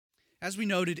As we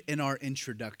noted in our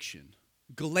introduction,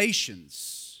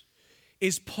 Galatians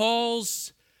is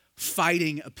Paul's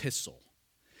fighting epistle.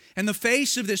 In the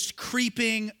face of this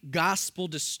creeping gospel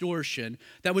distortion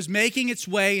that was making its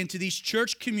way into these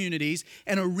church communities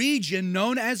in a region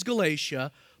known as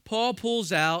Galatia, Paul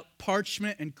pulls out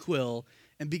parchment and quill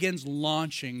and begins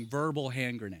launching verbal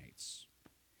hand grenades.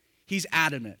 He's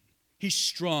adamant. He's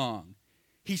strong.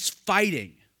 He's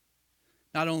fighting.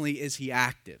 Not only is he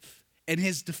active in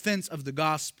his defense of the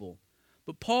gospel,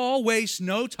 but Paul wastes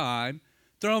no time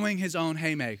throwing his own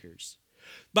haymakers.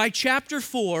 By chapter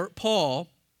 4, Paul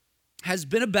has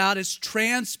been about as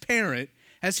transparent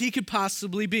as he could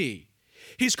possibly be.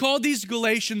 He's called these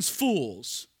Galatians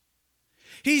fools.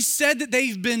 He's said that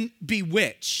they've been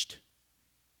bewitched.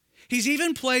 He's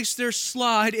even placed their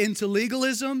slide into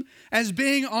legalism as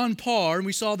being on par, and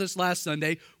we saw this last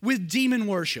Sunday, with demon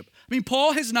worship. I mean,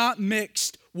 Paul has not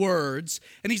mixed words,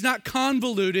 and he's not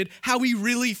convoluted how he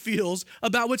really feels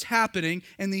about what's happening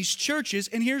in these churches,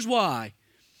 and here's why.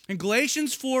 In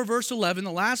Galatians 4, verse 11,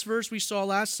 the last verse we saw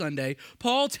last Sunday,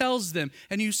 Paul tells them,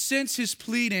 and you sense his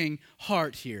pleading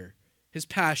heart here, his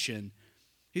passion.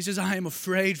 He says, I am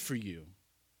afraid for you,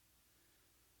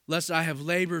 lest I have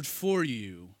labored for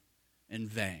you in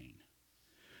vain.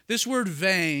 This word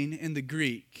vain in the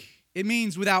Greek, it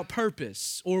means without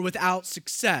purpose or without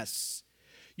success.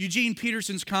 Eugene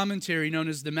Peterson's commentary, known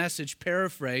as The Message,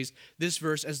 paraphrased this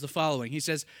verse as the following. He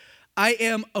says, I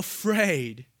am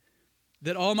afraid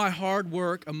that all my hard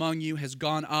work among you has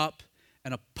gone up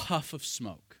in a puff of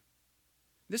smoke.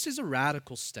 This is a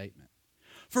radical statement.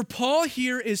 For Paul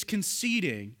here is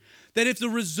conceding that if the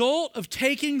result of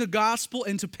taking the gospel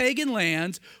into pagan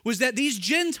lands was that these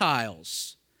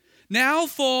Gentiles now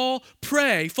fall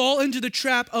into the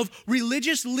trap of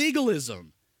religious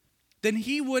legalism, then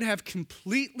he would have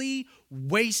completely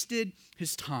wasted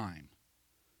his time.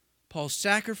 Paul's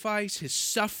sacrifice, his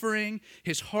suffering,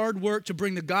 his hard work to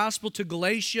bring the gospel to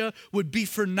Galatia would be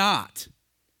for naught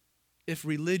if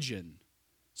religion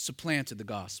supplanted the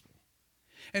gospel.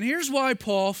 And here's why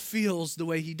Paul feels the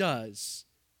way he does.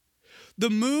 The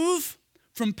move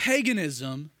from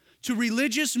paganism to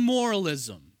religious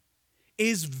moralism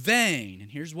is vain,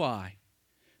 and here's why.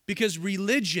 Because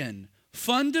religion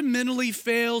fundamentally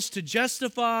fails to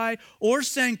justify or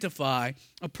sanctify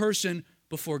a person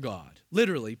before God.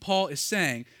 Literally, Paul is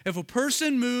saying, if a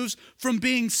person moves from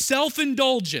being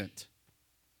self-indulgent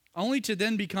only to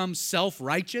then become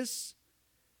self-righteous,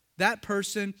 that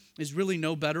person is really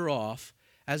no better off,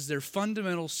 as their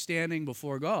fundamental standing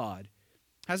before God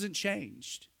hasn't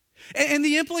changed. And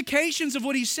the implications of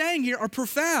what he's saying here are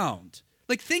profound.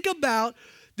 Like, think about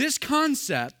this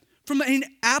concept from an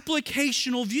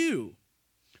applicational view.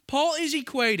 Paul is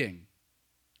equating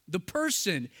the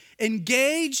person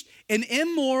engaged in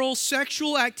immoral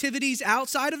sexual activities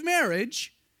outside of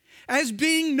marriage as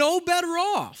being no better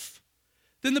off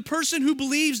than the person who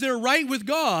believes they're right with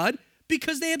God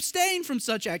because they abstain from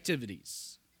such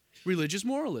activities. Religious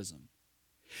moralism.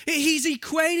 He's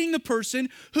equating the person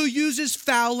who uses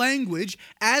foul language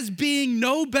as being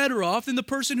no better off than the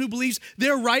person who believes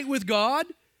they're right with God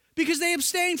because they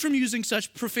abstain from using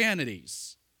such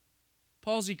profanities.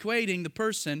 Paul's equating the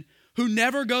person who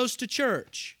never goes to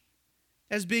church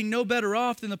as being no better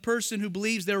off than the person who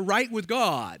believes they're right with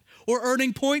God or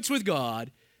earning points with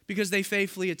God because they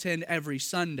faithfully attend every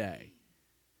Sunday.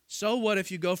 So what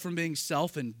if you go from being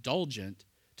self-indulgent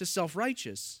to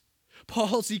self-righteous?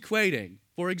 Paul's equating,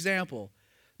 for example,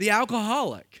 the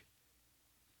alcoholic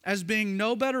as being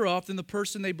no better off than the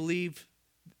person they believe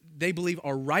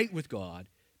are right with God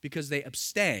because they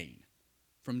abstain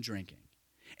from drinking.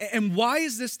 And why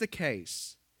is this the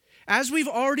case? As we've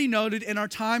already noted in our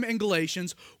time in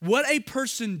Galatians, what a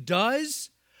person does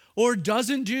or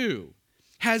doesn't do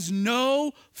has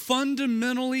no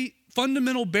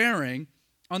fundamental bearing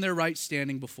on their right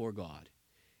standing before God.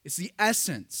 It's the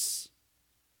essence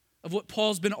of what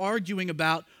Paul's been arguing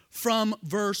about from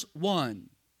verse 1.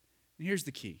 And here's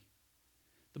the key.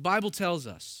 The Bible tells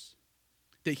us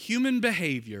that human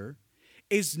behavior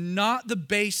is not the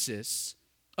basis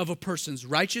of a person's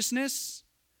righteousness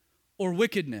or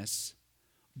wickedness,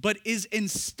 but is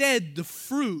instead the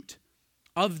fruit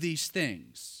of these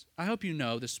things. I hope you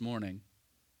know this morning,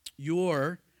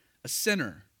 you're a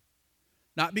sinner.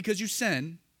 Not because you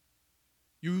sin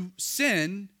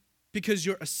because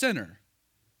you're a sinner.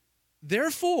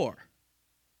 Therefore,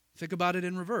 think about it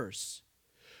in reverse.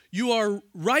 You are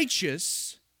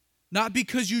righteous not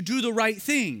because you do the right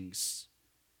things.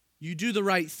 You do the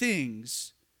right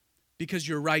things because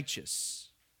you're righteous.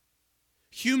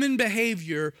 Human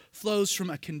behavior flows from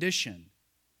a condition.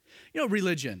 You know,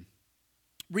 religion.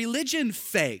 Religion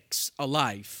fakes a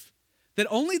life that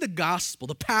only the gospel,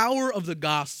 the power of the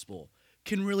gospel,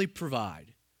 can really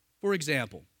provide. For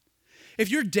example,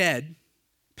 if you're dead,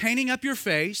 painting up your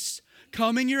face,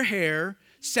 combing your hair,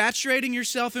 saturating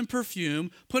yourself in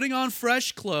perfume, putting on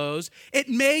fresh clothes, it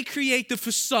may create the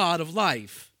facade of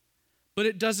life, but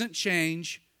it doesn't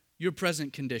change your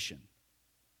present condition.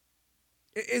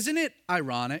 Isn't it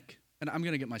ironic? And I'm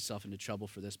going to get myself into trouble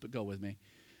for this, but go with me.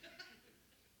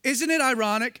 Isn't it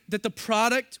ironic that the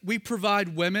product we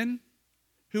provide women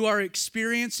who are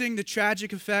experiencing the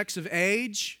tragic effects of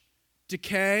age,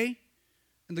 decay,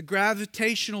 and the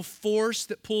gravitational force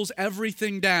that pulls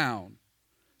everything down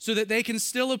so that they can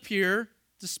still appear,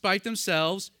 despite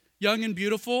themselves, young and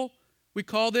beautiful, we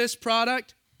call this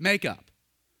product makeup.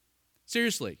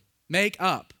 Seriously,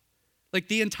 makeup. Like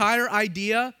the entire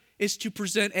idea is to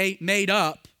present a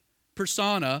made-up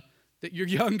persona that you're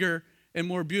younger and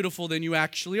more beautiful than you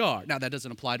actually are. Now, that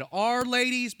doesn't apply to our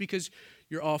ladies because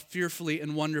you're all fearfully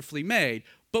and wonderfully made,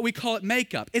 but we call it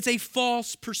makeup. It's a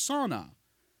false persona.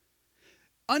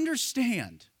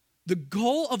 Understand, the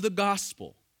goal of the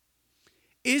gospel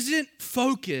isn't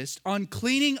focused on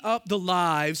cleaning up the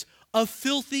lives of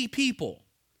filthy people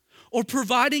or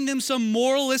providing them some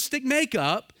moralistic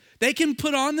makeup they can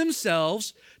put on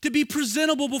themselves to be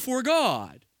presentable before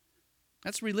God.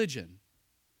 That's religion.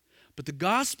 But the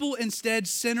gospel instead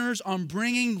centers on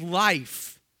bringing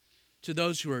life to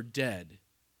those who are dead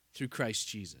through Christ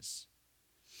Jesus.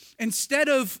 Instead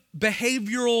of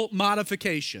behavioral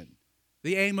modification,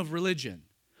 the aim of religion,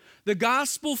 the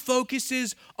gospel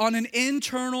focuses on an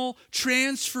internal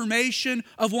transformation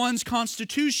of one's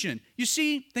constitution. You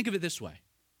see, think of it this way.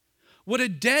 What a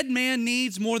dead man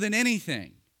needs more than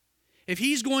anything, if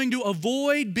he's going to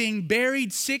avoid being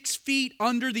buried 6 feet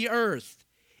under the earth,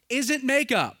 isn't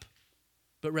makeup,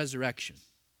 but resurrection.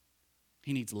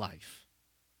 He needs life.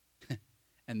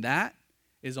 And that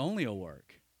is only a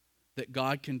work that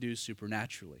God can do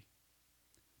supernaturally.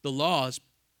 The law is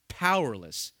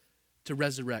powerless to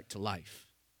resurrect to life.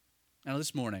 Now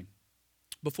this morning,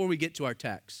 before we get to our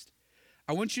text,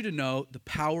 I want you to know the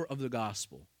power of the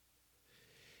gospel.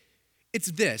 It's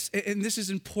this, and this is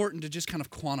important to just kind of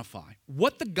quantify.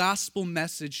 What the gospel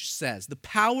message says, the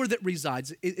power that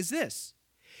resides, is this.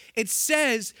 It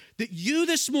says that you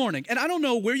this morning, and I don't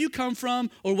know where you come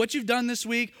from or what you've done this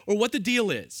week or what the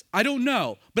deal is. I don't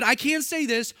know, but I can say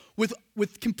this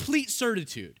with complete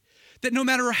certitude, that no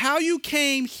matter how you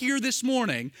came here this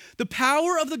morning, the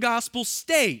power of the gospel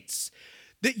states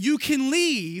that you can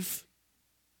leave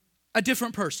a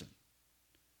different person.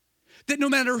 That no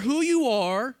matter who you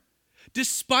are,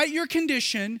 despite your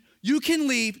condition, you can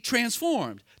leave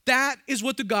transformed. That is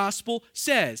what the gospel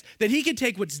says. That he can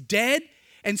take what's dead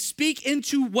and speak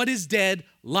into what is dead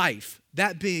life.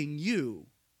 That being you.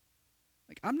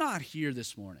 Like, I'm not here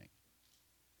this morning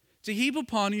to heap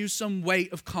upon you some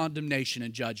weight of condemnation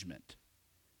and judgment.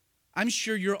 I'm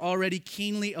sure you're already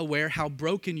keenly aware how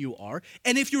broken you are.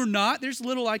 And if you're not, there's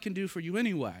little I can do for you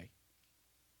anyway.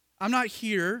 I'm not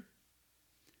here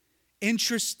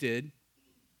interested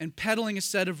and peddling a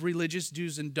set of religious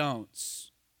do's and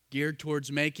don'ts geared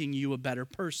towards making you a better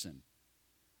person.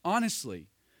 Honestly,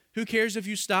 who cares if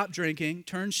you stop drinking,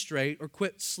 turn straight, or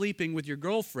quit sleeping with your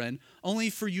girlfriend only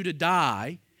for you to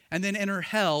die and then enter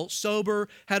hell sober,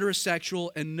 heterosexual,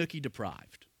 and nookie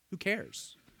deprived? Who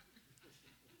cares?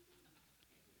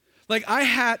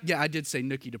 I did say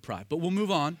nookie deprived, but we'll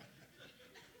move on.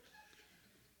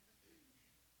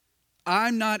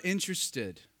 I'm not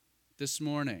interested this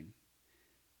morning.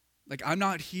 I'm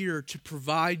not here to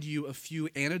provide you a few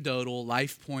anecdotal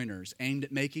life pointers aimed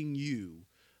at making you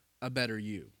a better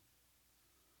you.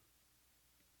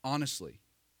 Honestly,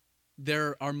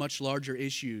 there are much larger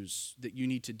issues that you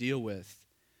need to deal with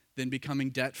than becoming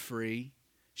debt-free,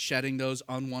 shedding those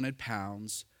unwanted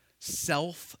pounds,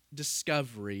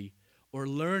 self-discovery, or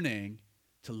learning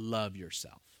to love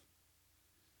yourself.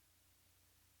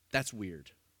 That's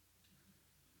weird.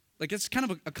 It's kind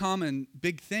of a common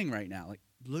big thing right now.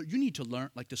 You need to learn,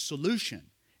 the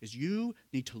solution is you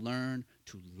need to learn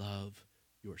to love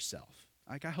yourself.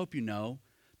 I hope you know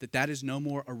that is no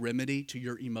more a remedy to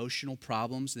your emotional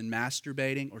problems than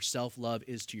masturbating or self-love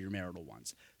is to your marital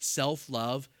ones.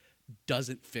 Self-love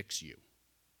doesn't fix you.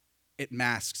 It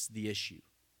masks the issue.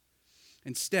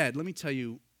 Instead, let me tell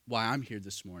you why I'm here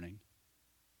this morning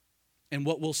and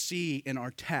what we'll see in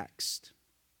our text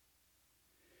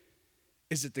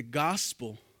is that the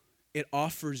gospel, it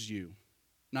offers you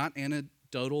not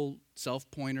anecdotal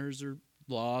self-pointers or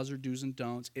laws or do's and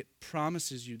don'ts. It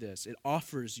promises you this. It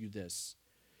offers you this.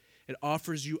 It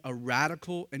offers you a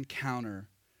radical encounter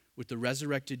with the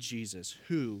resurrected Jesus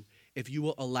who, if you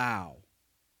will allow,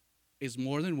 is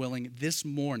more than willing this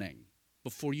morning,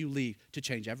 before you leave, to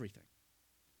change everything.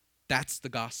 That's the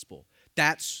gospel.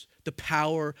 That's the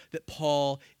power that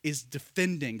Paul is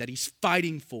defending, that he's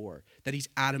fighting for, that he's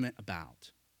adamant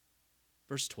about.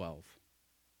 Verse 12.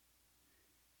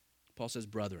 Paul says,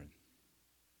 brethren,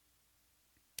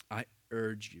 I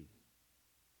urge you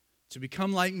to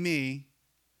become like me,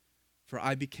 for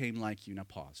I became like you. Now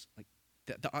pause. Like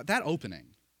that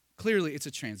opening, clearly it's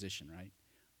a transition, right?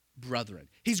 Brethren.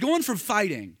 He's going from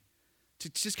fighting to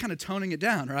just kind of toning it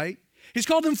down, right? He's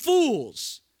called them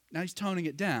fools. Now he's toning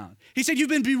it down. He said, you've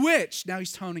been bewitched. Now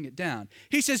he's toning it down.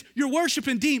 He says, you're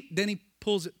worshiping deep. Then he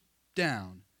pulls it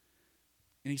down.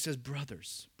 And he says,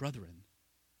 brothers, brethren,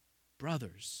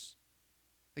 brothers.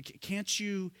 Like, can't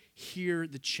you hear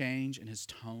the change in his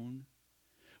tone?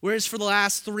 Whereas for the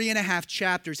last 3.5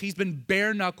 chapters, he's been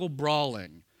bare-knuckle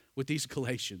brawling with these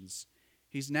Galatians.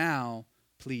 He's now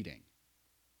pleading.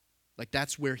 Like,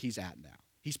 that's where he's at now.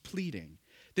 He's pleading.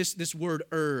 This word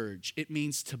urge, it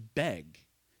means to beg,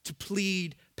 to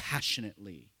plead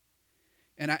passionately.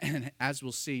 And as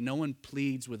we'll see, no one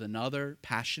pleads with another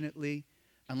passionately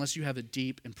unless you have a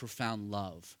deep and profound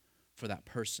love for that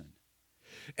person.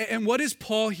 And what is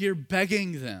Paul here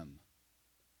begging them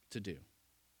to do?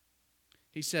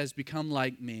 He says, become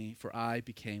like me, for I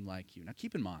became like you. Now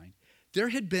keep in mind, there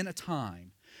had been a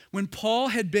time when Paul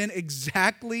had been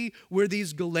exactly where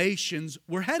these Galatians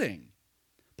were heading.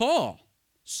 Paul,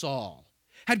 Saul,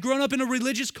 had grown up in a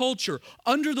religious culture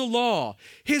under the law.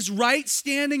 His right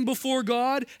standing before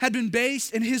God had been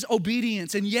based in his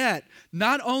obedience. And yet,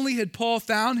 not only had Paul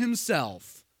found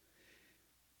himself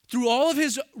through all of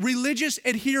his religious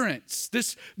adherence,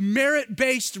 this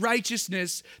merit-based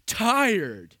righteousness,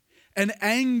 tired and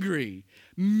angry,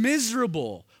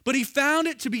 miserable, but he found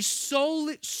it to be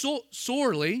sorely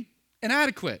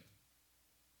inadequate.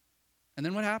 And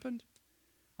then what happened?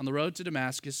 On the road to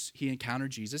Damascus, he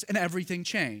encountered Jesus, and everything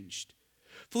changed.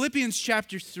 Philippians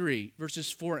chapter 3,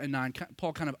 verses 4 and 9,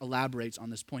 Paul kind of elaborates on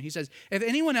this point. He says, if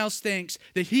anyone else thinks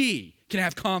that he can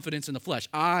have confidence in the flesh,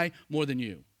 I more than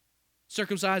you.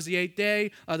 Circumcised the 8th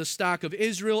day, the stock of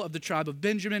Israel, of the tribe of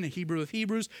Benjamin, a Hebrew of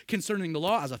Hebrews, concerning the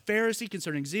law, as a Pharisee,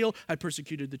 concerning zeal, I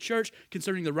persecuted the church,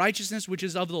 concerning the righteousness which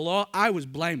is of the law, I was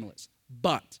blameless.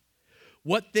 But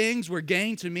what things were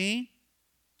gained to me,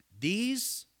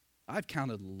 these I've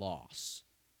counted loss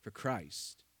for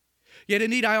Christ. Yet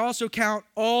indeed I also count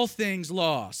all things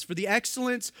loss for the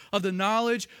excellence of the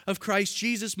knowledge of Christ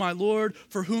Jesus my Lord,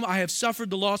 for whom I have suffered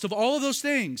the loss of all of those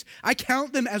things. I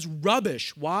count them as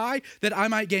rubbish. Why? That I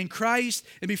might gain Christ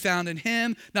and be found in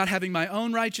him, not having my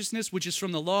own righteousness, which is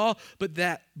from the law, but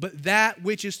that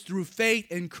which is through faith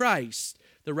in Christ,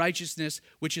 the righteousness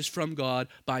which is from God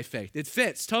by faith. It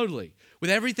fits totally with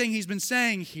everything he's been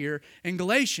saying here in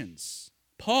Galatians.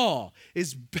 Paul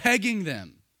is begging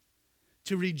them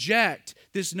to reject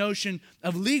this notion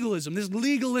of legalism, this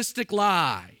legalistic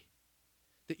lie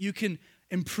that you can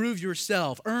improve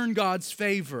yourself, earn God's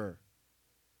favor,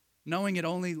 knowing it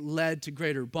only led to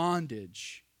greater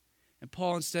bondage. And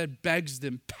Paul instead begs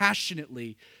them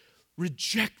passionately,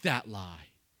 reject that lie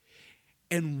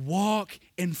and walk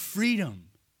in freedom.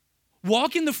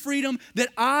 Walk in the freedom that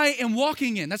I am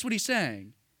walking in. That's what he's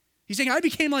saying. He's saying, I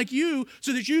became like you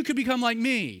so that you could become like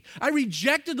me. I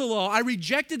rejected the law. I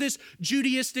rejected this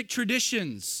Judaistic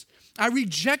traditions. I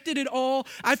rejected it all.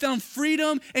 I found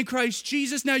freedom in Christ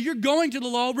Jesus. Now you're going to the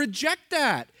law. Reject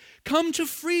that. Come to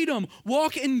freedom.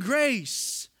 Walk in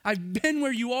grace. I've been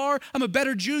where you are. I'm a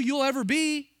better Jew you'll ever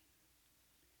be.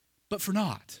 But for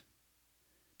naught.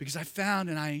 Because I found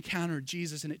and I encountered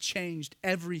Jesus and it changed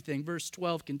everything. Verse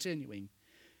 12 continuing.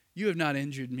 You have not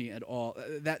injured me at all.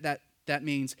 That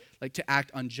means like to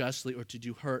act unjustly or to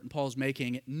do hurt. And Paul's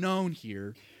making it known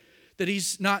here that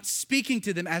he's not speaking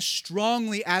to them as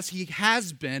strongly as he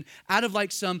has been out of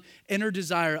like some inner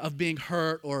desire of being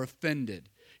hurt or offended.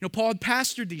 You know, Paul had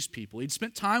pastored these people. He'd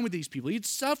spent time with these people. He'd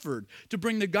suffered to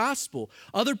bring the gospel.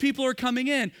 Other people are coming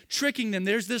in, tricking them.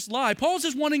 There's this lie. Paul's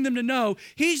just wanting them to know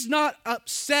he's not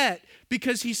upset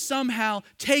because he's somehow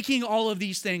taking all of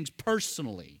these things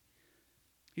personally.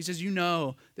 He says, you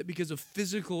know that because of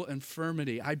physical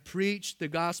infirmity, I preached the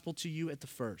gospel to you at the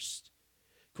first.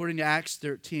 According to Acts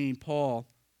 13, Paul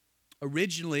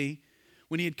originally,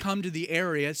 when he had come to the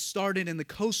area, started in the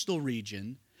coastal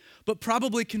region, but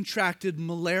probably contracted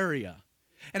malaria.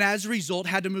 And as a result,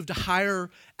 had to move to higher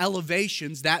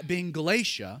elevations, that being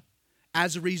Galatia,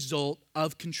 as a result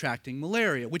of contracting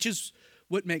malaria, which is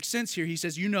what makes sense here. He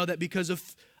says, you know that because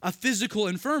of a physical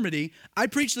infirmity, I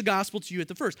preached the gospel to you at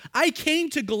the first. I came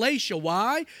to Galatia.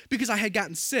 Why? Because I had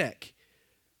gotten sick.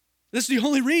 That's the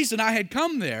only reason I had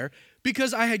come there,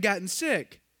 because I had gotten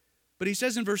sick. But he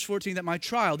says in verse 14 that my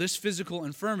trial, this physical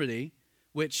infirmity,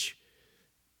 which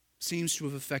seems to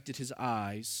have affected his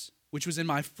eyes, which was in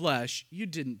my flesh, you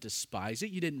didn't despise it,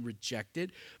 you didn't reject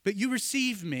it, but you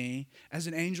received me as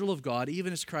an angel of God,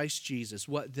 even as Christ Jesus.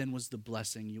 What then was the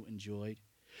blessing you enjoyed?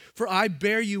 For I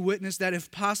bear you witness that if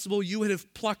possible, you would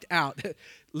have plucked out,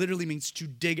 literally means to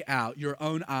dig out, your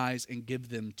own eyes and give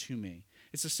them to me.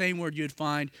 It's the same word you'd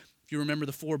find, if you remember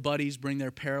the four buddies bring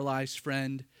their paralyzed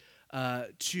friend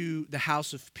to the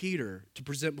house of Peter to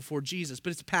present before Jesus,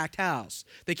 but it's a packed house.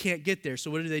 They can't get there. So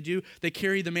what do? They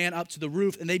carry the man up to the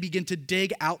roof and they begin to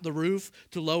dig out the roof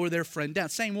to lower their friend down.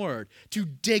 Same word, to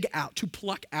dig out, to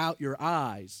pluck out your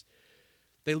eyes.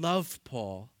 They love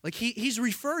Paul. Like he's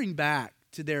referring back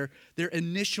to their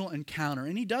initial encounter,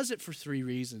 and he does it for three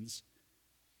reasons.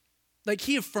 Like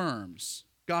he affirms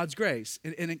God's grace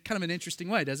in kind of an interesting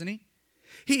way, doesn't he?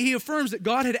 He affirms that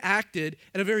God had acted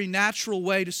in a very natural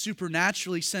way to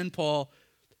supernaturally send Paul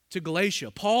to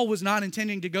Galatia. Paul was not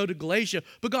intending to go to Galatia,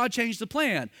 but God changed the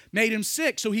plan, made him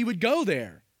sick so he would go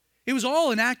there. It was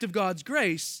all an act of God's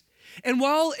grace. And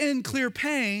while in clear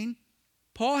pain,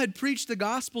 Paul had preached the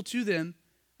gospel to them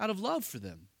out of love for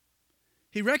them.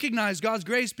 He recognized God's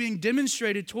grace being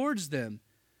demonstrated towards them.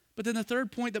 But then the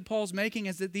third point that Paul's making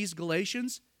is that these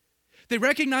Galatians, they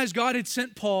recognized God had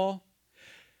sent Paul.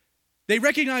 They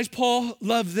recognized Paul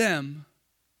loved them,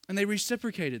 and they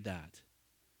reciprocated that.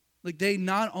 Like they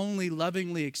not only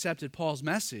lovingly accepted Paul's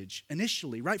message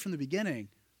initially, right from the beginning,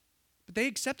 but they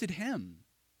accepted him.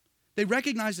 They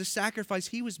recognized the sacrifice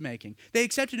he was making. They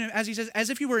accepted him, as he says, as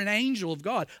if he were an angel of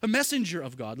God, a messenger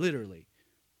of God, literally.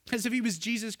 As if he was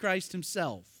Jesus Christ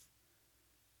himself.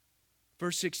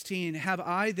 Verse 16, have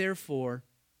I therefore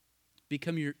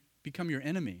become your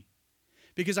enemy?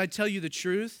 Because I tell you the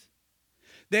truth,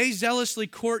 they zealously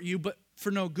court you, but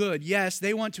for no good. Yes,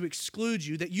 they want to exclude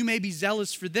you, that you may be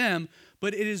zealous for them,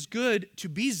 but it is good to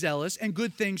be zealous, and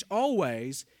good things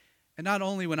always, and not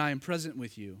only when I am present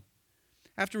with you.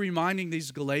 After reminding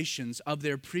these Galatians of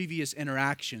their previous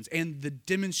interactions and the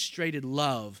demonstrated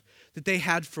love that they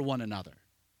had for one another,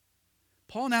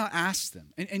 Paul now asks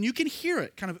them, and you can hear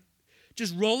it kind of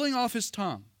just rolling off his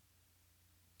tongue.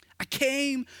 I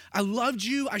came, I loved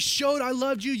you, I showed I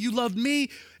loved you, you loved me.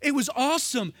 It was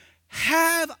awesome.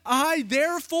 Have I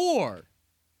therefore,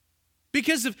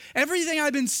 because of everything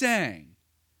I've been saying,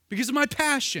 because of my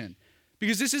passion,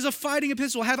 because this is a fighting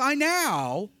epistle, have I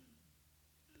now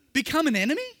become an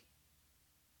enemy?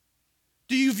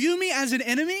 Do you view me as an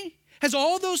enemy? Has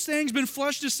all those things been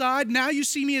flushed aside? Now you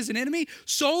see me as an enemy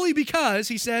solely because,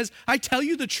 he says, I tell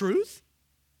you the truth?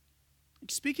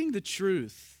 Speaking the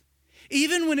truth,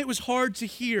 even when it was hard to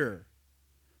hear,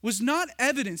 was not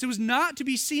evidence. It was not to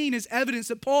be seen as evidence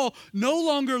that Paul no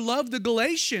longer loved the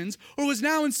Galatians or was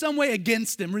now in some way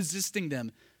against them, resisting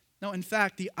them. No, in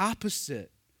fact, the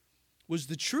opposite was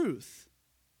the truth.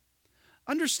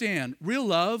 Understand, real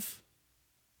love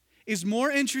is more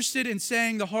interested in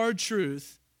saying the hard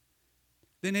truth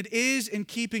than it is in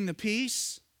keeping the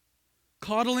peace,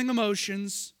 coddling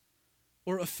emotions,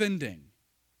 or offending.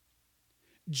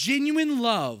 Genuine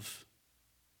love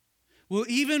will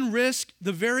even risk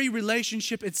the very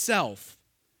relationship itself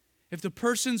if the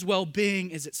person's well-being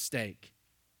is at stake.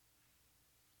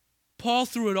 Paul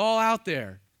threw it all out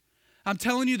there. I'm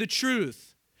telling you the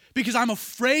truth because I'm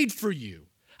afraid for you.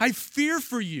 I fear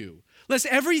for you, lest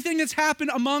everything that's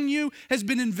happened among you has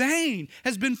been in vain,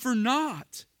 has been for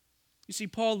naught. You see,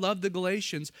 Paul loved the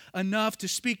Galatians enough to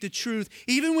speak the truth,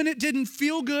 even when it didn't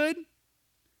feel good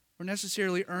or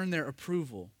necessarily earn their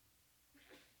approval.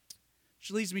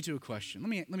 Which leads me to a question.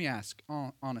 Let me ask,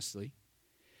 honestly.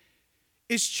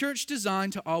 Is church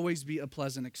designed to always be a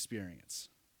pleasant experience?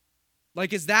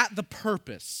 Like, is that the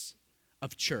purpose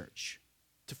of church?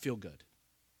 To feel good?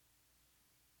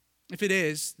 If it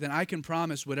is, then I can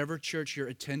promise whatever church you're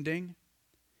attending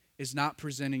is not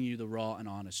presenting you the raw and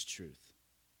honest truth.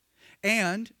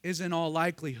 And is in all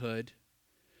likelihood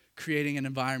creating an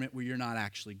environment where you're not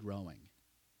actually growing.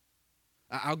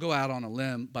 I'll go out on a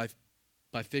limb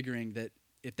by figuring that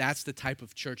if that's the type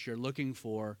of church you're looking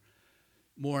for,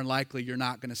 more than likely you're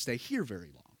not going to stay here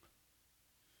very long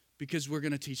because we're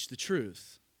going to teach the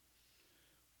truth.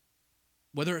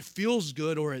 Whether it feels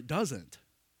good or it doesn't,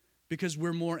 because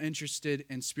we're more interested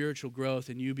in spiritual growth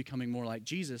and you becoming more like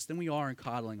Jesus than we are in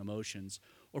coddling emotions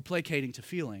or placating to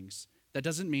feelings. That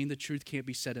doesn't mean the truth can't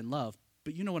be said in love,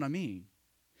 but you know what I mean.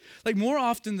 Like more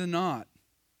often than not,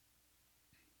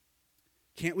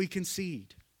 can't we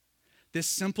concede this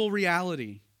simple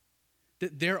reality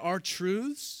that there are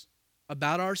truths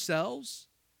about ourselves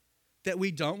that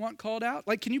we don't want called out?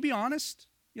 Like, can you be honest?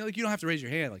 You don't have to raise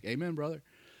your hand like, amen, brother.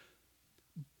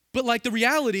 But like the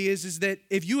reality is that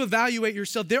if you evaluate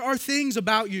yourself, there are things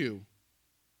about you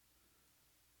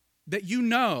that you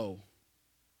know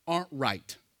aren't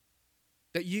right.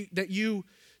 That you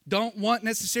don't want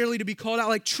necessarily to be called out,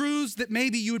 like truths that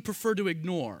maybe you would prefer to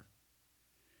ignore.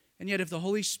 And yet if the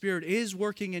Holy Spirit is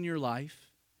working in your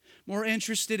life, more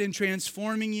interested in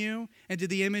transforming you into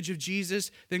the image of Jesus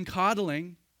than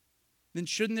coddling, then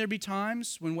shouldn't there be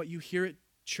times when what you hear at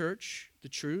church, the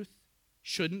truth,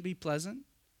 shouldn't be pleasant?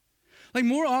 Like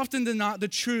more often than not, the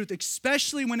truth,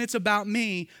 especially when it's about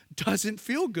me, doesn't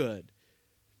feel good.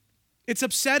 It's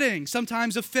upsetting,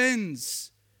 sometimes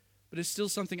offends, but it's still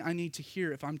something I need to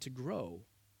hear if I'm to grow,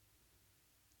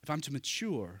 if I'm to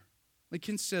mature. Like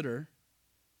consider,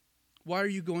 why are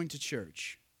you going to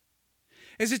church?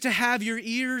 Is it to have your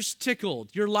ears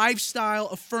tickled, your lifestyle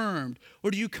affirmed,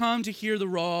 or do you come to hear the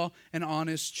raw and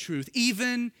honest truth,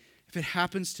 even if it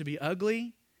happens to be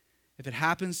ugly, if it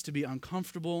happens to be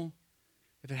uncomfortable,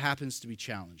 if it happens to be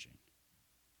challenging?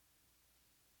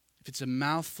 If it's a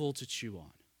mouthful to chew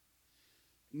on.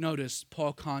 Notice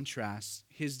Paul contrasts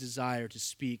his desire to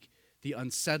speak the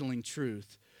unsettling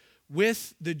truth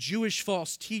with the Jewish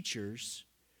false teachers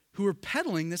who were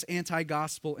peddling this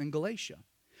anti-gospel in Galatia.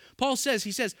 Paul says,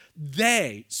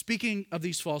 they, speaking of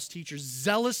these false teachers,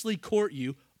 zealously court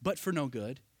you, but for no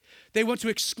good. They want to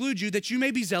exclude you that you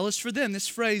may be zealous for them. This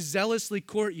phrase, zealously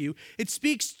court you, it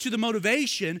speaks to the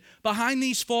motivation behind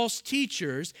these false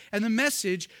teachers and the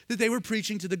message that they were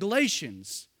preaching to the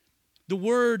Galatians. The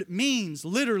word means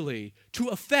literally to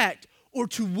affect or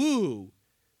to woo.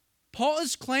 Paul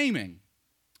is claiming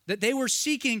that they were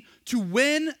seeking to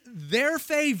win their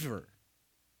favor.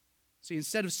 See,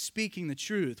 instead of speaking the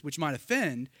truth, which might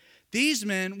offend, these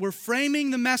men were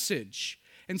framing the message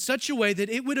in such a way that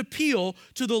it would appeal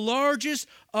to the largest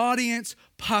audience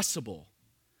possible.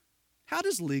 How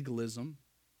does legalism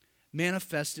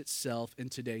manifest itself in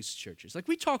today's churches? Like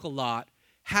we talk a lot,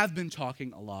 have been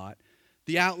talking a lot,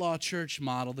 the outlaw church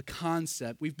model, the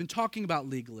concept, we've been talking about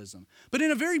legalism. But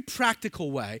in a very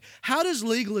practical way, how does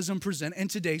legalism present in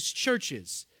today's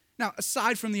churches? Now,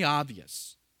 aside from the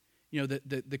obvious,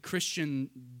 the Christian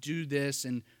do this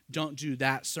and don't do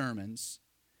that sermons,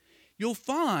 you'll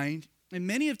find in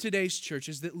many of today's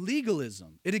churches that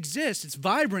legalism, it exists, it's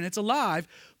vibrant, it's alive,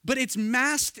 but it's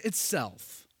masked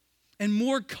itself in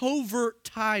more covert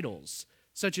titles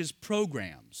such as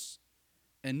programs,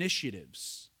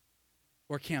 initiatives,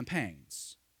 or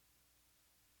campaigns.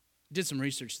 I did some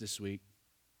research this week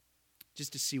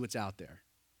just to see what's out there.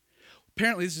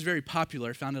 Apparently, this is very popular.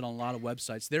 I found it on a lot of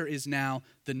websites. There is now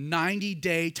the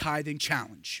 90-day tithing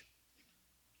challenge.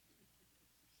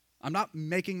 I'm not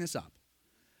making this up.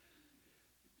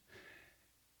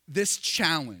 This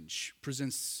challenge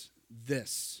presents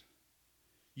this.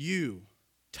 You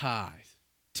tithe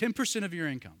 10% of your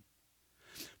income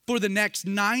for the next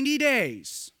 90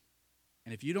 days.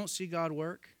 And if you don't see God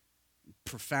work in a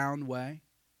profound way,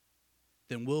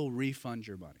 then we'll refund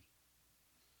your money.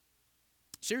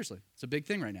 Seriously, it's a big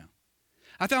thing right now.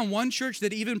 I found one church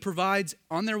that even provides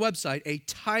on their website a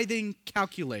tithing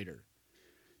calculator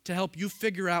to help you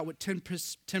figure out what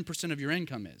 10% of your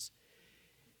income is.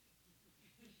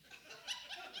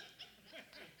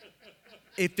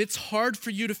 If it's hard for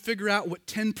you to figure out what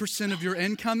 10% of your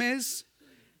income is,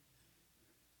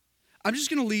 I'm just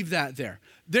going to leave that there.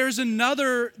 There's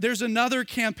another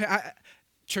campaign.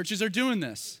 Churches are doing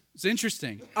this. It's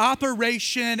interesting.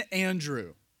 Operation Andrew.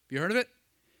 Have you heard of it?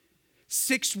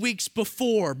 6 weeks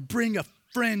before Bring a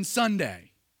Friend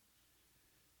Sunday,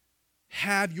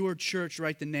 have your church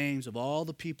write the names of all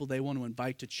the people they want to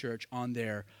invite to church on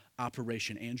their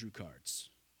Operation Andrew cards.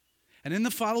 And in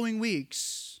the following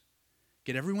weeks,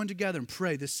 get everyone together and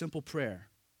pray this simple prayer.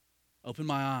 Open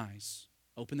my eyes,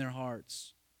 open their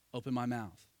hearts, open my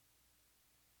mouth.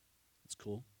 That's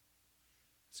cool.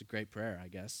 It's a great prayer, I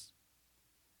guess.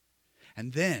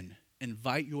 And then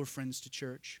invite your friends to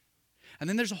church. And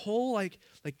then there's a whole like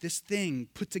this thing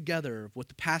put together of what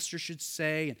the pastor should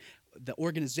say and the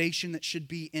organization that should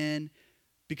be in,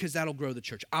 because that'll grow the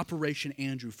church. Operation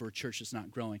Andrew for a church that's not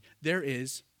growing. There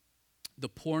is the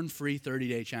porn-free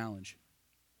 30-day challenge.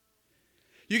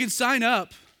 You can sign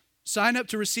up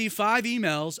to receive 5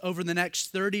 emails over the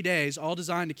next 30 days, all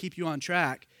designed to keep you on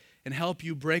track and help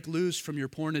you break loose from your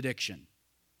porn addiction.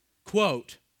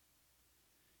 Quote,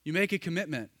 you make a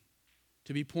commitment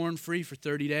to be porn-free for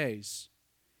 30 days,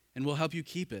 and we'll help you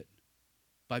keep it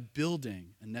by building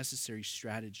a necessary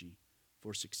strategy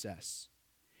for success.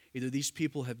 Either these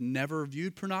people have never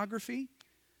viewed pornography,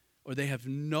 or they have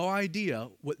no idea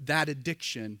what that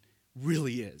addiction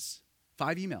really is.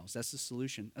 5 emails. That's the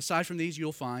solution. Aside from these,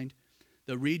 you'll find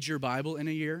the Read Your Bible in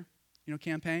a Year,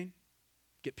 campaign.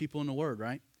 Get people in the Word,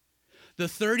 right? The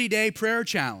 30-day prayer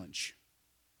challenge.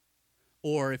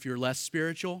 Or if you're less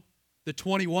spiritual, the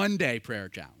 21-day prayer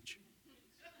challenge.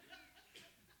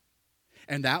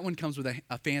 And that one comes with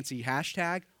a fancy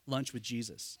hashtag, Lunch with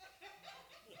Jesus.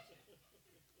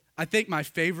 I think my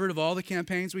favorite of all the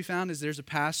campaigns we found is there's a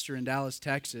pastor in Dallas,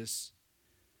 Texas,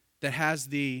 that has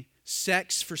the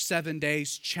Sex for 7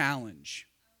 Days challenge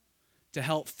to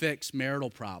help fix marital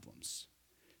problems.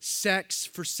 Sex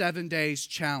for 7 Days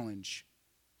challenge.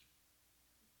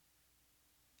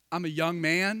 I'm a young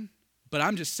man, but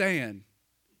I'm just saying,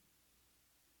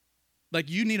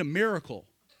 you need a miracle.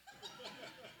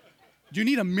 You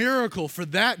need a miracle for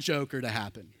that joker to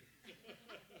happen.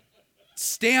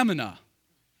 Stamina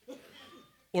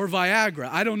or Viagra,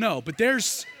 I don't know, but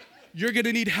you're going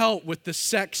to need help with the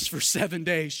Sex for 7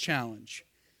 Days challenge.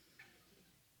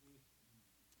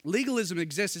 Legalism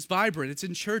exists, it's vibrant, it's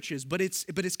in churches, but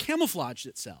it's camouflaged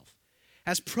itself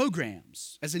as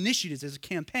programs, as initiatives, as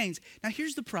campaigns. Now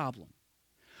here's the problem.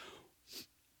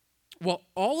 Well,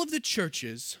 all of the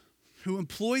churches who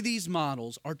employ these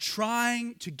models are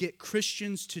trying to get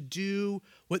Christians to do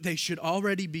what they should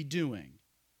already be doing.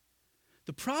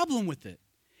 The problem with it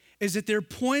is that they're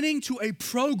pointing to a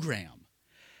program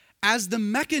as the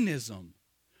mechanism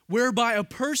whereby a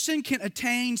person can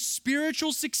attain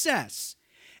spiritual success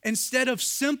instead of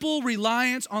simple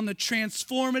reliance on the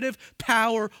transformative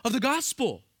power of the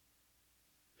gospel.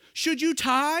 Should you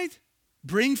tithe,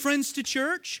 bring friends to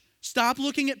church, stop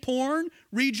looking at porn,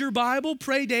 read your Bible,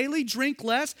 pray daily, drink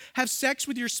less, have sex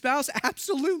with your spouse?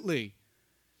 Absolutely.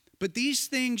 But these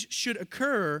things should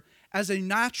occur as a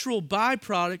natural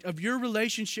byproduct of your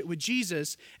relationship with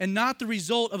Jesus and not the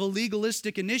result of a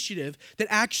legalistic initiative that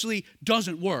actually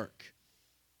doesn't work.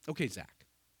 Okay, Zach,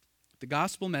 if the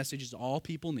gospel message is all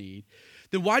people need,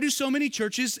 then why do so many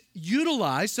churches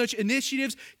utilize such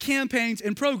initiatives, campaigns,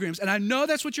 and programs? And I know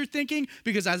that's what you're thinking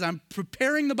because as I'm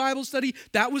preparing the Bible study,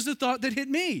 that was the thought that hit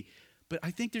me. But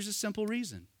I think there's a simple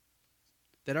reason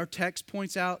that our text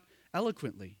points out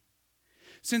eloquently.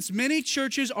 Since many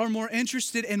churches are more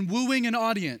interested in wooing an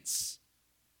audience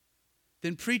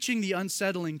than preaching the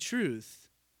unsettling truth,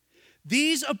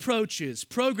 these approaches,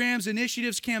 programs,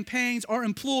 initiatives, campaigns are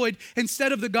employed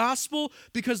instead of the gospel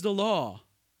because the law,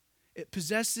 it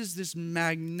possesses this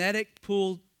magnetic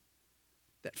pull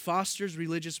that fosters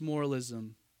religious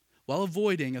moralism while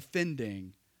avoiding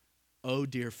offending, oh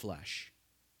dear flesh.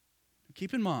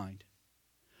 Keep in mind,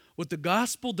 what the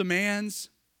gospel demands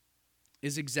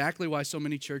is exactly why so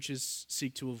many churches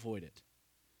seek to avoid it.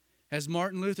 As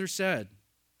Martin Luther said,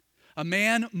 a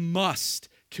man must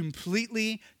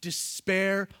completely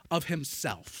despair of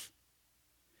himself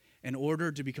in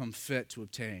order to become fit to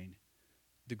obtain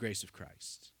the grace of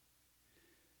Christ.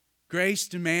 Grace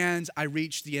demands I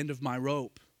reach the end of my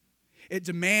rope. It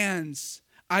demands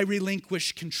I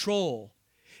relinquish control.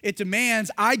 It demands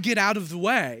I get out of the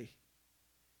way.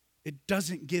 It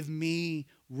doesn't give me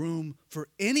room for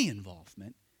any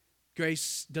involvement.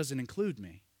 Grace doesn't include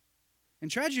me. And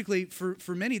tragically, for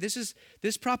many,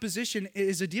 this proposition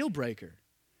is a deal breaker.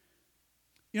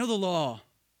 The law,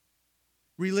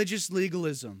 religious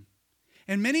legalism.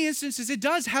 In many instances, it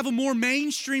does have a more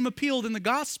mainstream appeal than the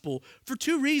gospel for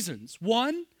two reasons.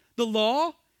 One, the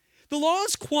law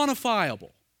is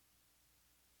quantifiable.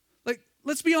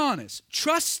 Let's be honest,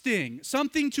 trusting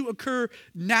something to occur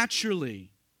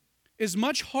naturally is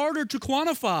much harder to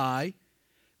quantify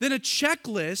than a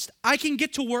checklist I can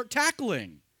get to work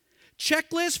tackling.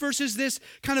 Checklist versus this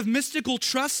kind of mystical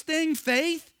trust thing,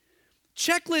 faith.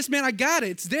 Checklist, man, I got it.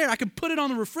 It's there. I can put it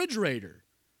on the refrigerator.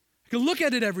 I can look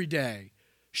at it every day.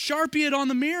 Sharpie it on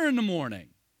the mirror in the morning.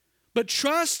 But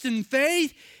trust and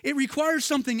faith, it requires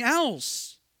something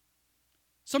else.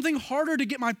 Something harder to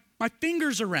get my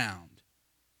fingers around.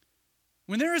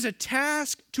 When there is a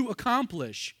task to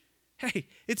accomplish, hey,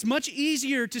 it's much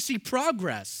easier to see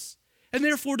progress and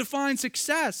therefore define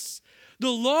success. The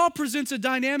law presents a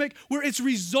dynamic where it's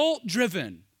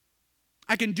result-driven.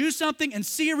 I can do something and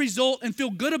see a result and feel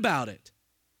good about it.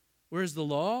 Whereas the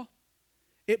law,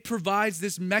 it provides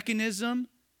this mechanism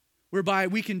whereby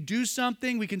we can do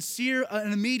something, we can see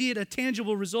an immediate, a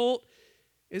tangible result.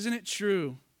 Isn't it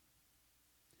true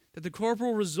that the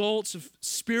corporal results of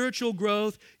spiritual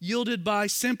growth yielded by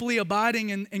simply abiding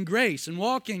in grace and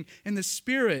walking in the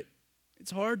Spirit,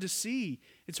 it's hard to see,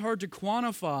 it's hard to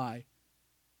quantify.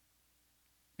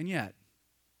 And yet,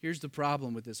 here's the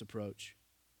problem with this approach.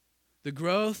 The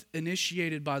growth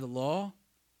initiated by the law,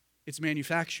 it's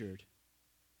manufactured.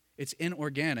 It's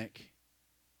inorganic.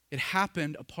 It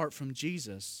happened apart from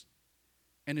Jesus.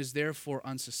 and is therefore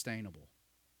unsustainable.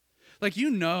 Like,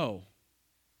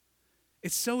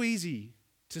 it's so easy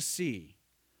to see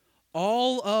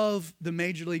all of the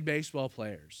Major League Baseball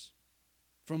players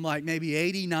from like maybe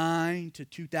 89 to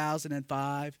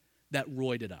 2005 that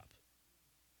roided up,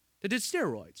 that did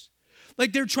steroids.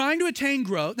 Like, they're trying to attain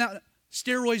growth. Now,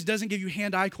 steroids doesn't give you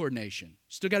hand-eye coordination.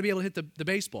 Still got to be able to hit the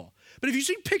baseball. But if you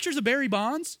see pictures of Barry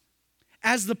Bonds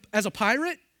as a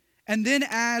pirate and then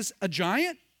as a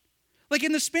giant, like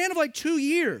in the span of like 2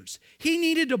 years, he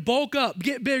needed to bulk up,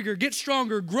 get bigger, get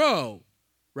stronger, grow,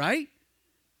 right?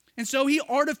 And so he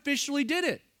artificially did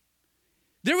it.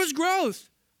 There was growth,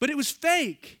 but it was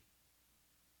fake.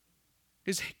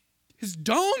 His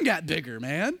dome got bigger,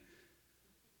 man.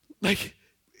 Like,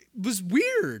 it was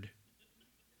weird.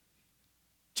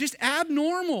 Just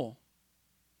abnormal.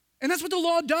 And that's what the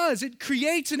law does. It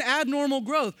creates an abnormal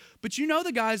growth. But you know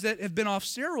the guys that have been off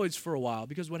steroids for a while,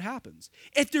 because what happens?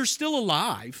 If they're still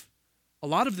alive, a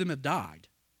lot of them have died.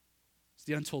 It's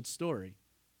the untold story.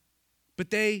 But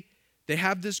they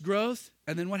have this growth,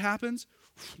 and then what happens?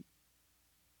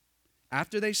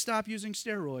 After they stop using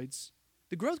steroids,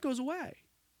 the growth goes away.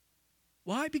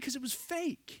 Why? Because it was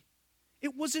fake.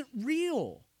 It wasn't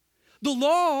real. The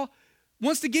law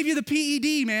wants to give you the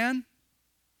PED, man.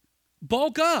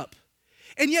 Bulk up.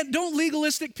 And yet, don't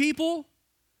legalistic people,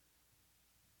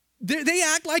 they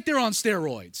act like they're on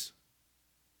steroids.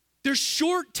 They're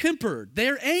short-tempered.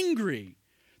 They're angry.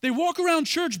 They walk around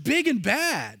church big and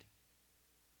bad.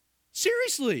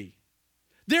 Seriously.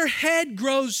 Their head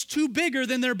grows too bigger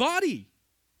than their body.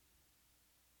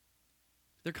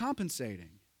 They're compensating.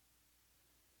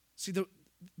 See,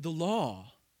 the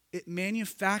law, it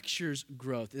manufactures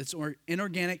growth. It's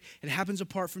inorganic. It happens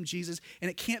apart from Jesus, and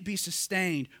it can't be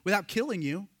sustained without killing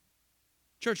you.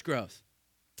 Church growth.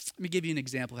 Let me give you an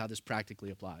example of how this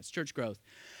practically applies. Church growth.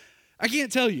 I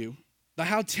can't tell you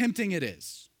how tempting it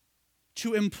is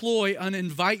to employ an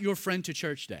invite your friend to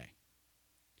church day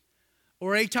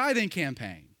or a tithing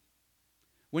campaign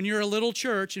when you're a little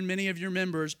church and many of your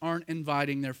members aren't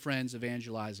inviting their friends,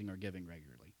 evangelizing, or giving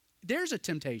regularly. There's a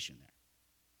temptation there.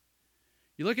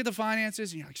 You look at the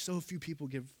finances and you're like, so few people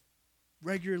give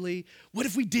regularly. What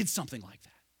if we did something like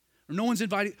that? Or no one's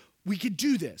invited. We could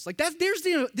do this. Like that.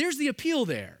 There's the appeal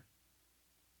there.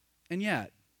 And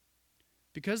yet,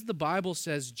 because the Bible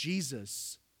says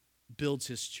Jesus builds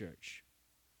his church,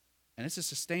 and it's a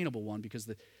sustainable one because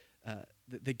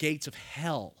the gates of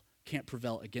hell can't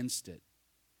prevail against it.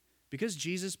 Because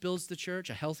Jesus builds the church,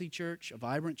 a healthy church, a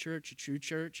vibrant church, a true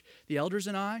church, the elders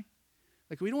and I,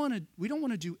 like we don't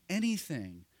want to do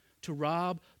anything to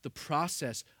rob the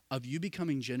process of you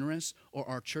becoming generous or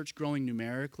our church growing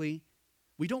numerically.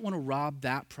 We don't want to rob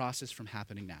that process from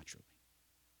happening naturally.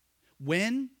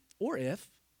 When or if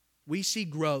we see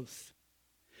growth,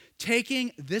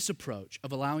 taking this approach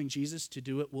of allowing Jesus to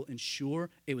do it will ensure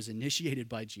it was initiated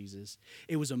by Jesus.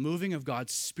 It was a moving of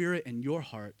God's Spirit in your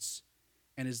hearts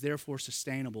and is therefore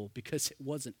sustainable because it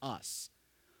wasn't us,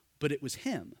 but it was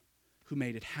him who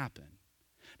made it happen.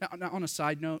 Now, on a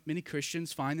side note, many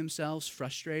Christians find themselves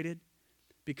frustrated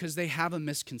because they have a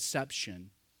misconception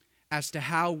as to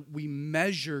how we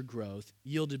measure growth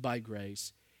yielded by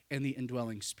grace and the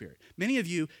indwelling Spirit. Many of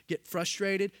you get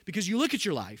frustrated because you look at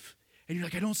your life and you're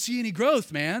like, I don't see any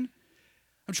growth, man.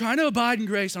 I'm trying to abide in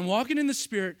grace. I'm walking in the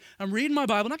Spirit. I'm reading my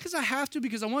Bible, not because I have to,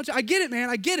 because I want to. I get it, man.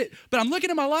 I get it. But I'm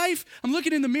looking at my life. I'm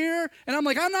looking in the mirror, and I'm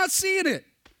like, I'm not seeing it.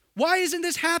 Why isn't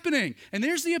this happening? And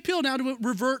there's the appeal now to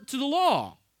revert to the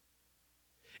law.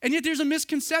 And yet there's a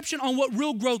misconception on what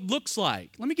real growth looks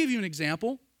like. Let me give you an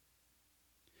example.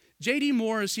 J.D.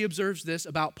 Morris, he observes this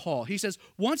about Paul. He says,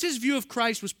 once his view of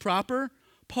Christ was proper,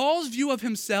 Paul's view of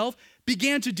himself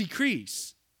began to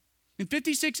decrease. In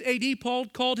 56 AD, Paul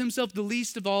called himself the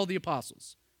least of all the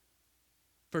apostles.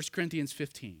 1 Corinthians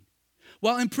 15.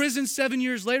 While in prison 7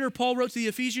 years later, Paul wrote to the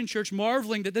Ephesian church,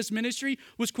 marveling that this ministry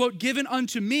was, quote, given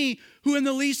unto me, who am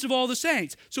the least of all the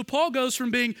saints. So Paul goes from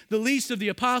being the least of the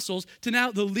apostles to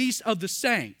now the least of the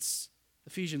saints.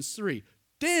 Ephesians 3.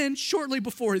 Then, shortly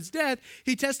before his death,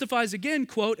 he testifies again,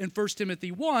 quote, in 1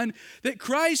 Timothy 1, that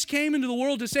Christ came into the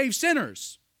world to save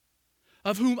sinners,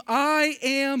 of whom I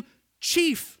am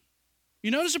chief. You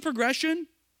notice a progression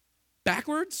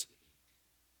backwards?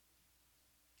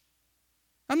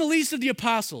 I'm the least of the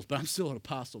apostles, but I'm still an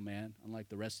apostle, man, unlike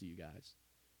the rest of you guys.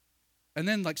 And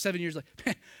then like 7 years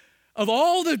later, of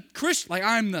all the Christians, like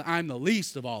I'm the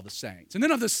least of all the saints. And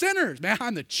then of the sinners, man,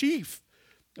 I'm the chief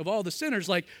of all the sinners.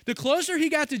 Like the closer he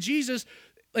got to Jesus,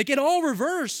 like it all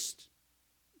reversed.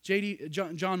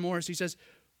 John Morris, he says,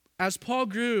 as Paul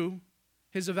grew,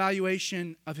 his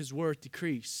evaluation of his worth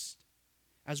decreased.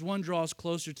 As one draws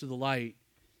closer to the light,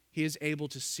 he is able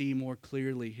to see more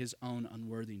clearly his own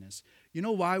unworthiness. You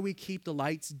know why we keep the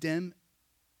lights dim?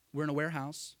 We're in a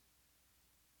warehouse.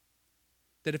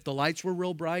 That if the lights were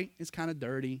real bright, it's kind of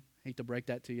dirty. Hate to break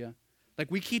that to you. Like,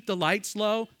 we keep the lights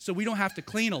low so we don't have to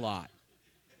clean a lot.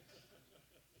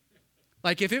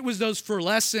 Like, if it was those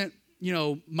fluorescent,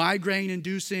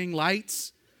 migraine-inducing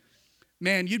lights,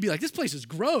 man, you'd be like, this place is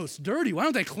gross, dirty. Why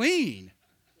don't they clean?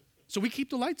 So we keep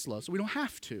the lights low so we don't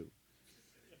have to.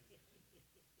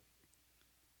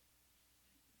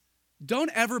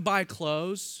 Don't ever buy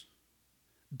clothes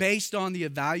based on the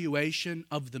evaluation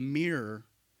of the mirror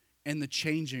in the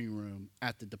changing room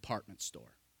at the department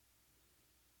store.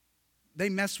 They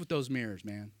mess with those mirrors,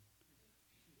 man.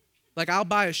 Like, I'll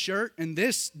buy a shirt and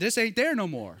this ain't there no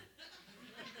more.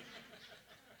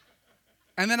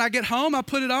 And then I get home, I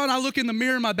put it on, I look in the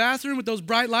mirror in my bathroom with those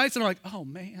bright lights, and I'm like, oh,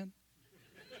 man.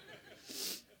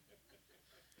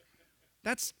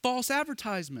 That's false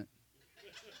advertisement.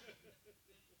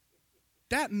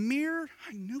 That mirror,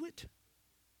 I knew it.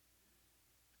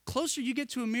 Closer you get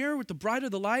to a mirror with the brighter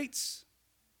the lights,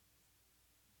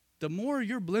 the more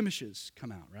your blemishes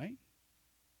come out, right?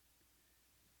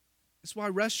 That's why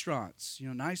restaurants,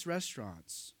 nice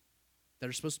restaurants that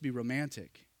are supposed to be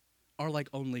romantic are like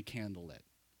only candlelit.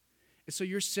 And so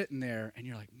you're sitting there and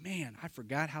you're like, man, I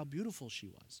forgot how beautiful she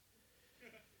was.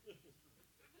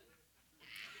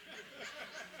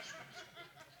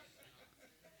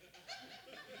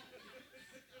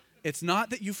 It's not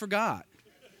that you forgot.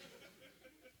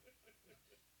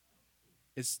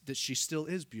 It's that she still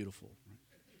is beautiful.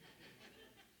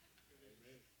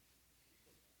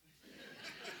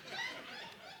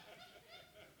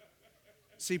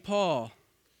 See, Paul,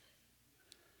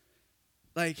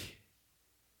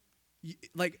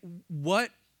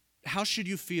 how should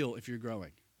you feel if you're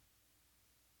growing?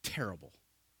 Terrible.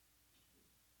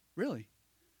 Really.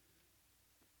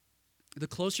 The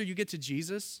closer you get to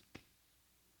Jesus,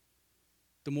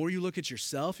 the more you look at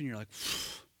yourself and you're like,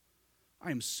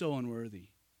 I am so unworthy.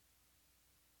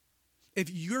 If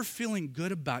you're feeling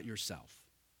good about yourself,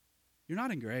 you're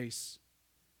not in grace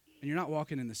and you're not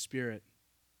walking in the Spirit.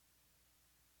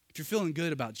 If you're feeling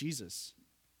good about Jesus,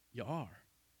 you are.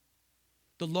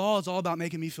 The law is all about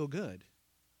making me feel good.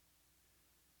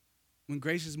 When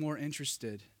grace is more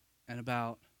interested and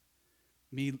about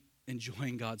me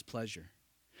enjoying God's pleasure.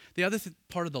 The other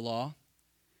part of the law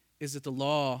is that the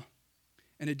law,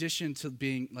 in addition to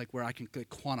being like where I can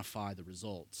quantify the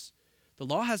results, the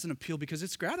law has an appeal because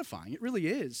it's gratifying. It really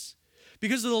is.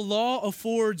 Because the law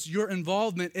affords your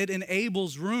involvement, it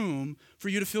enables room for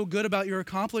you to feel good about your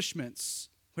accomplishments.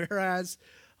 Whereas,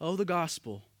 the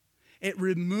gospel, it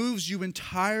removes you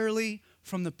entirely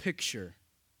from the picture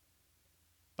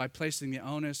by placing the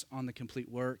onus on the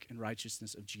complete work and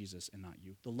righteousness of Jesus and not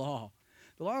you. The law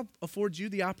affords you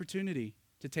the opportunity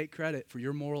to take credit for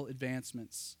your moral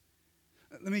advancements.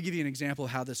 Let me give you an example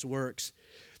of how this works.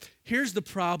 Here's the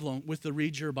problem with the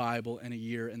Read Your Bible in a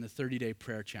Year and the 30-day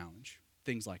prayer challenge,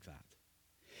 things like that.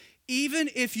 Even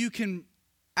if you can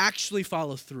actually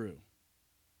follow through,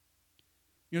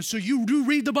 so you do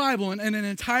read the Bible in an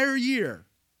entire year,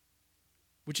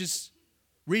 which is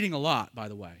reading a lot, by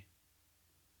the way.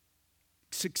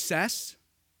 Success,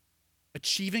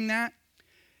 achieving that,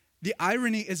 the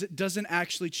irony is it doesn't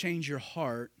actually change your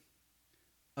heart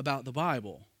about the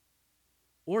Bible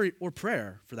or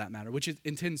prayer, for that matter, which it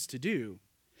intends to do.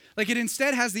 Like, it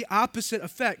instead has the opposite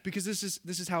effect because this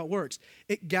is how it works.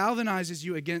 It galvanizes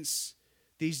you against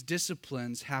these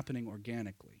disciplines happening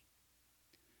organically.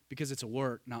 Because it's a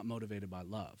work not motivated by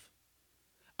love.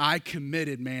 I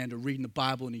committed, man, to reading the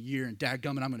Bible in a year, and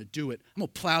dadgummit, I'm going to do it. I'm going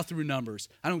to plow through numbers.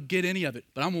 I don't get any of it,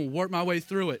 but I'm going to work my way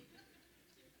through it.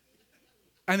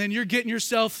 And then you're getting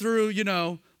yourself through,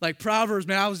 like Proverbs,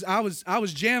 man. I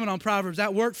was jamming on Proverbs.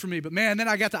 That worked for me. But man, then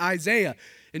I got to Isaiah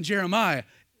and Jeremiah.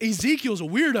 Ezekiel's a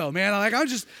weirdo, man. I'm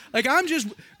just,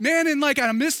 man, and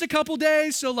I missed a couple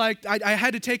days, so I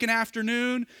had to take an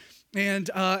afternoon. And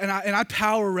I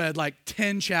power read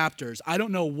 10 chapters. I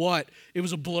don't know what. It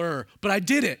was a blur. But I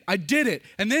did it.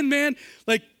 And then, man,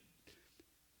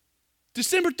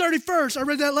 December 31st, I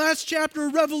read that last chapter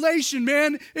of Revelation,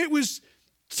 man. It was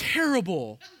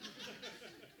terrible.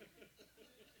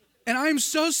 And I am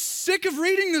so sick of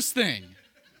reading this thing.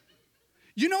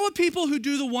 You know what people who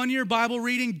do the 1-year Bible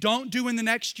reading don't do in the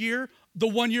next year? The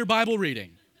 1-year Bible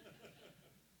reading.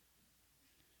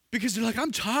 Because they're like,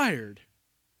 I'm tired.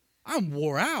 I'm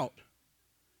wore out.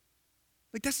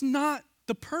 That's not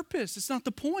the purpose. It's not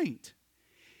the point.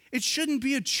 It shouldn't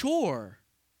be a chore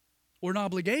or an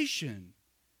obligation.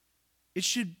 It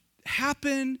should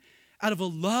happen out of a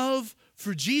love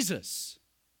for Jesus.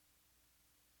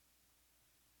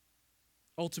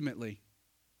 Ultimately,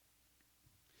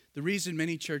 the reason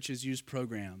many churches use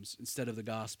programs instead of the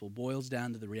gospel boils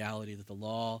down to the reality that the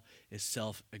law is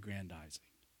self-aggrandizing.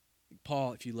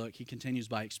 Paul, if you look, he continues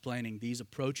by explaining these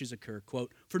approaches occur,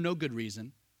 quote, for no good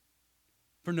reason,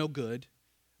 for no good,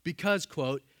 because,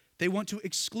 quote, they want to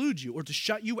exclude you or to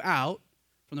shut you out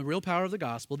from the real power of the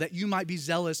gospel, that you might be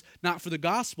zealous not for the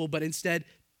gospel, but instead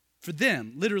for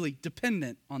them, literally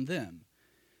dependent on them.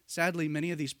 Sadly,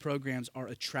 many of these programs are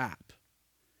a trap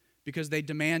because they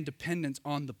demand dependence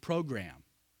on the program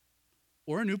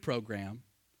or a new program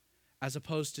as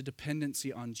opposed to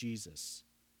dependency on Jesus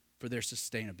for their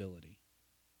sustainability.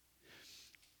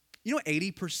 You know,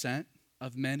 80%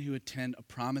 of men who attend a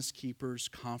Promise Keepers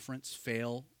conference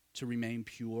fail to remain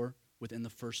pure within the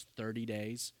first 30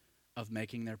 days of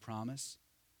making their promise.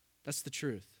 That's the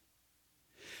truth.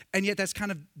 And yet that's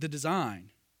kind of the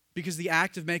design, because the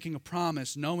act of making a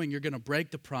promise, knowing you're going to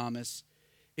break the promise,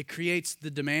 it creates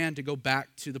the demand to go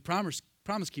back to the Promise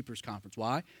Keepers conference.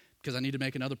 Why? Because I need to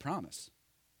make another promise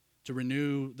to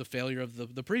renew the failure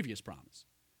of the previous promise.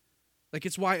 Like,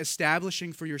 it's why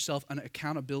establishing for yourself an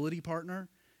accountability partner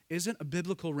isn't a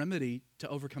biblical remedy to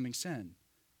overcoming sin,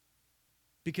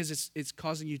 because it's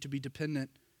causing you to be dependent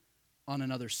on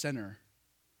another sinner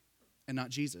and not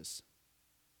Jesus.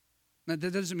 Now,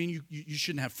 that doesn't mean you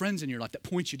shouldn't have friends in your life that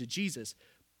point you to Jesus,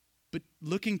 but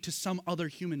looking to some other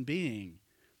human being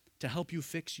to help you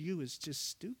fix you is just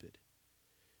stupid.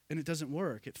 And it doesn't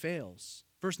work. It fails.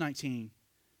 Verse 19,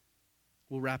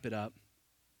 we'll wrap it up.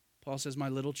 Paul says, my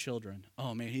little children.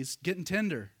 Oh man, he's getting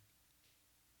tender.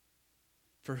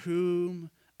 For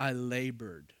whom I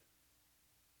labored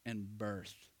and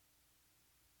birthed.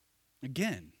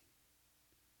 Again,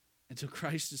 until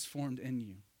Christ is formed in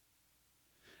you.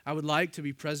 I would like to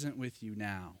be present with you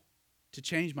now, to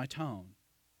change my tone,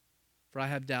 for I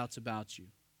have doubts about you.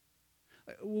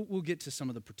 We'll get to some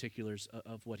of the particulars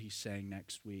of what he's saying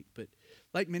next week, but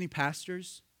like many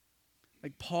pastors,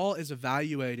 like Paul is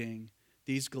evaluating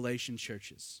these Galatian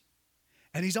churches,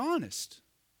 and he's honest.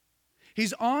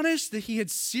 He's honest that he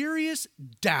had serious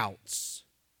doubts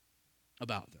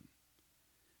about them.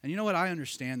 And you know what? I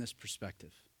understand this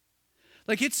perspective.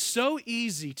 Like, it's so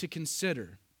easy to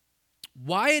consider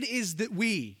why it is that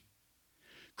we,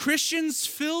 Christians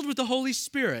filled with the Holy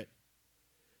Spirit,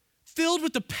 filled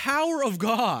with the power of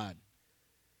God,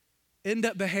 end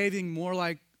up behaving more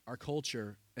like our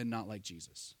culture and not like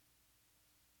Jesus.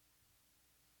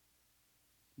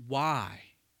 Why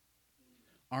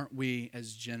aren't we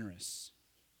as generous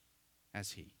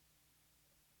as he?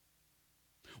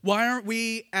 Why aren't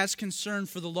we as concerned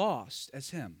for the lost as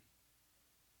him?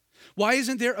 Why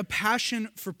isn't there a passion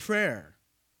for prayer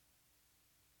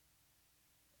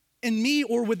in me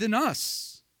or within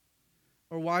us?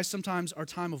 Or why sometimes our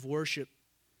time of worship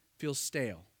feels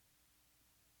stale?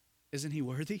 Isn't he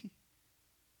worthy?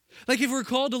 Like, if we're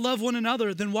called to love one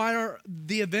another, then why are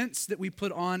the events that we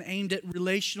put on aimed at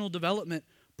relational development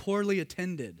poorly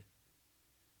attended?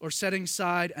 Or setting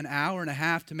aside an hour and a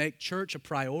half to make church a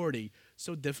priority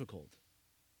so difficult?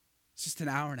 It's just an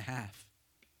hour and a half.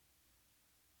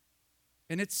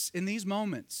 And it's in these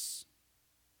moments,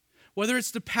 whether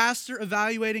it's the pastor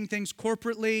evaluating things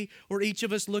corporately or each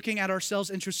of us looking at ourselves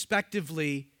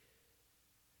introspectively,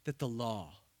 that the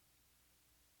law,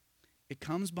 it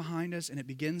comes behind us and it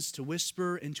begins to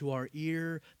whisper into our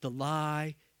ear the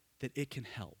lie that it can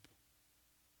help.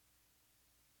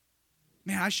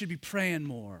 Man, I should be praying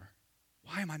more.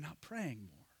 Why am I not praying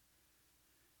more?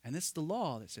 And it's the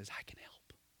law that says, I can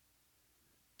help.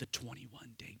 The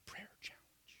 21-day prayer challenge.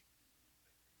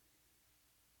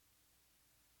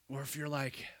 Or if you're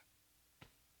like,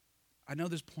 I know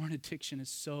this porn addiction is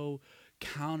so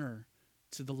counter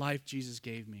to the life Jesus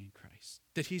gave me in Christ,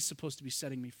 that he's supposed to be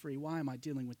setting me free. Why am I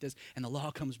dealing with this? And the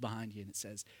law comes behind you and it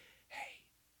says, hey,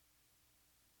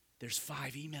 there's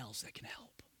 5 emails that can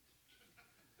help.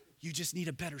 You just need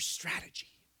a better strategy.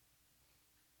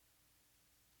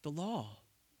 The law.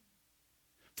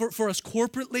 For us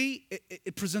corporately,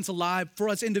 it presents a lie. For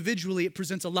us individually, it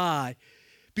presents a lie.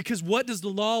 Because what does the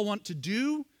law want to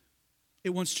do?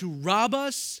 It wants to rob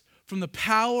us from the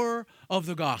power of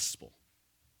the gospel.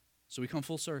 So we come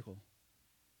full circle.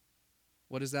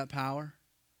 What is that power?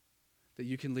 That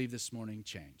you can leave this morning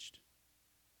changed.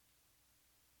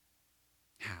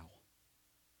 How?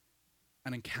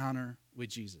 An encounter with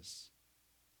Jesus.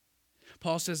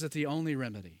 Paul says that the only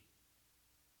remedy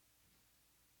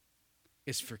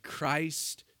is for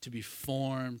Christ to be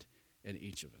formed in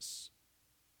each of us,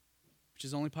 which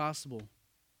is only possible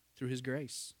through his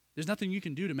grace. There's nothing you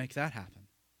can do to make that happen.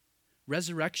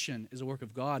 Resurrection is a work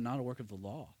of God, not a work of the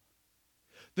law.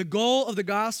 The goal of the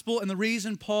gospel and the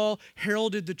reason Paul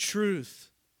heralded the truth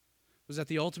was that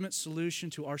the ultimate solution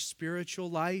to our spiritual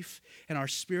life and our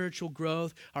spiritual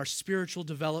growth, our spiritual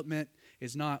development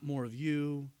is not more of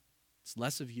you, it's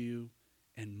less of you,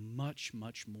 and much,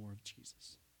 much more of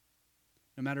Jesus.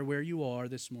 No matter where you are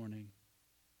this morning,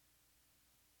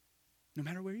 no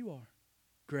matter where you are,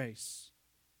 grace,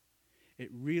 it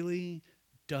really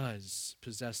does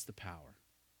possess the power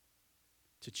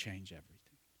to change everything.